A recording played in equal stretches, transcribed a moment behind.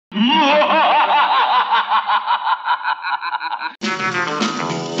Hello.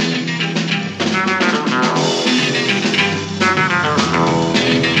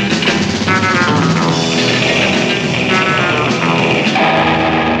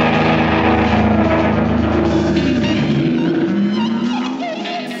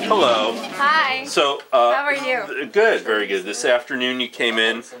 Hi. So, how are you? Good, very good. This afternoon you came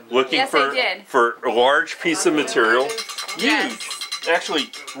in looking Yes, I did. for a large piece of material. Yes. Huge. Actually,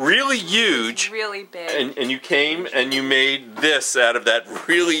 really huge. Really big. And you came and you made this out of that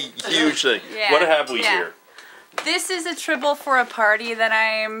really huge thing. Yeah. What have we here? This is a Tribble for a party that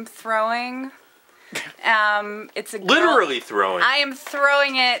I'm throwing. It's a girl. Literally throwing. I am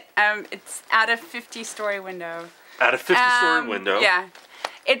throwing it. It's out a 50-story window. Out of 50-story window? Yeah.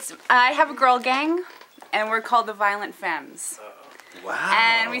 I have a girl gang, and we're called the VIOLENT FEMs. Wow.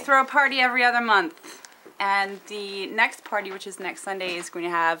 And we throw a party every other month. And the next party, which is next Sunday, is going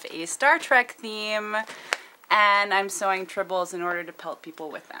to have a Star Trek theme. And I'm sewing tribbles in order to pelt people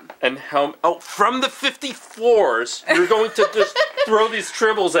with them. And how? Oh, from the 50 floors, you're going to just throw these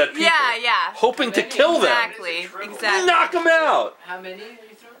tribbles at people. Yeah. Hoping to kill them. Exactly. Knock them out. How many are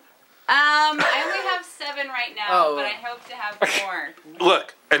you throwing? I only have 7 right now, but I hope to have more.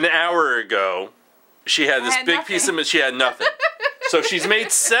 Look, an hour ago, she had this big piece of she had nothing. So she's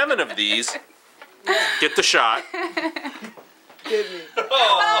made 7 of these. Get the shot. Give me. But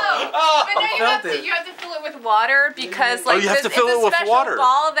no, you have to fill it with water because like you have to fill it with water. It's a special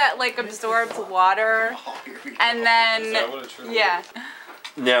ball that like absorbs water, and then yeah.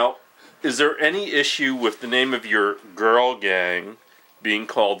 Now, is there any issue with the name of your girl gang being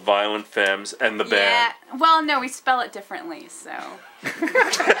called VIOLENT Femmes and the band? Yeah. Well, no, we spell it differently, so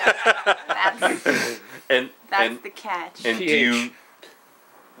that's the catch. And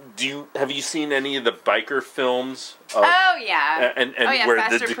have you seen any of the biker films? Oh yeah. And Faster where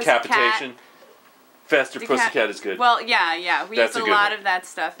the decapitation? Faster Pussycat is good. Well, yeah. We use a lot of that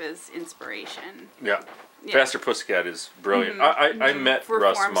stuff as inspiration. Yeah. Faster Pussycat is brilliant. I met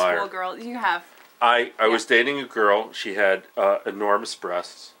Russ Meyer. School girl. You have. I was dating a girl. She had enormous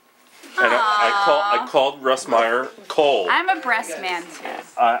breasts. And I called Russ Meyer cold. I'm a breast man too.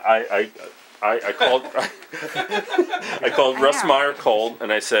 I called Russ Meyer cold,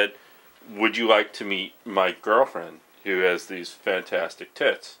 and I said, "Would you like to meet my girlfriend who has these fantastic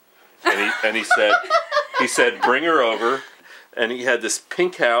tits?" And he said, "Bring her over." And he had this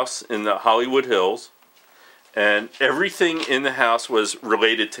pink house in the Hollywood Hills, and everything in the house was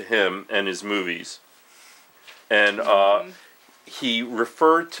related to him and his movies. And he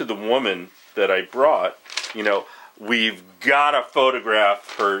referred to the woman that I brought, we've got to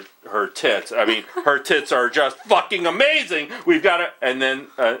photograph her tits. I mean, her tits are just fucking amazing. We've got to. And then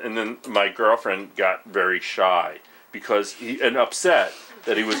my girlfriend got very shy and upset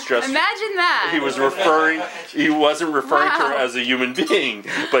that he was just. Imagine that. He wasn't referring to her as a human being,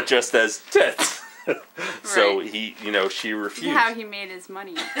 but just as tits. So she refused. This is how he made his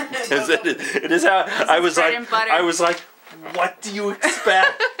money. It is how I was like, what do you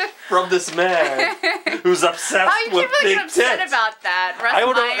expect from this man who's obsessed with big tits? Upset about that. Russ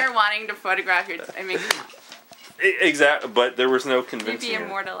Meyer wanting to photograph your tits. I mean, come on. Exactly, but there was no convincing. You'd be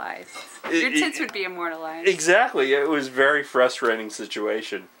immortalized. Your tits would be immortalized. Exactly. It was a very frustrating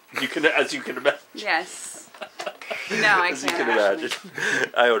situation. As you can imagine. Yes. No, I can't. As you can imagine.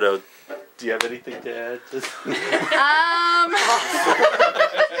 I don't know. Do you have anything to add?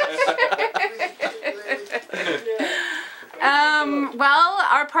 Well,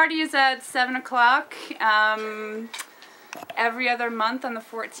 our party is at 7 o'clock every other month on the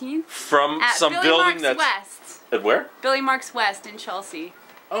 14th. From at some Billy building Mark's that's... West. At where? Billy Mark's West in Chelsea.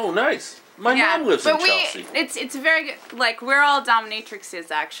 Oh, nice. My mom lives in Chelsea. It's very good. Like, we're all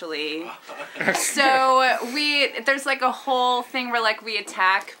dominatrixes, actually. So there's like a whole thing where like we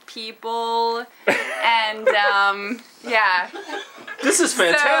attack people, and yeah. This is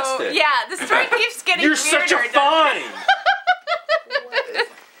fantastic. So, yeah, the story keeps getting You're weirder. such a fine.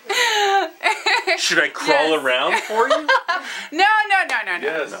 Should I crawl around for you? No.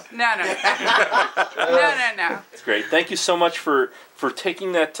 Yes. No. It's great. Thank you so much for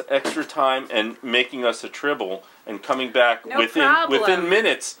taking that extra time and making us a Tribble and coming back within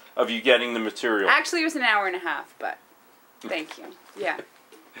minutes of you getting the material. Actually, it was an hour and a half, but thank you. Yeah.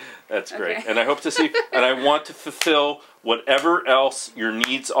 That's great. Okay. And I hope to see, and I want to fulfill whatever else your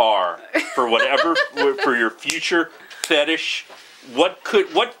needs are for your future fetish. What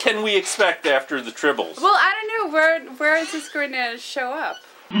can we expect after the Tribbles? Well, I don't know. Where is this going to show up?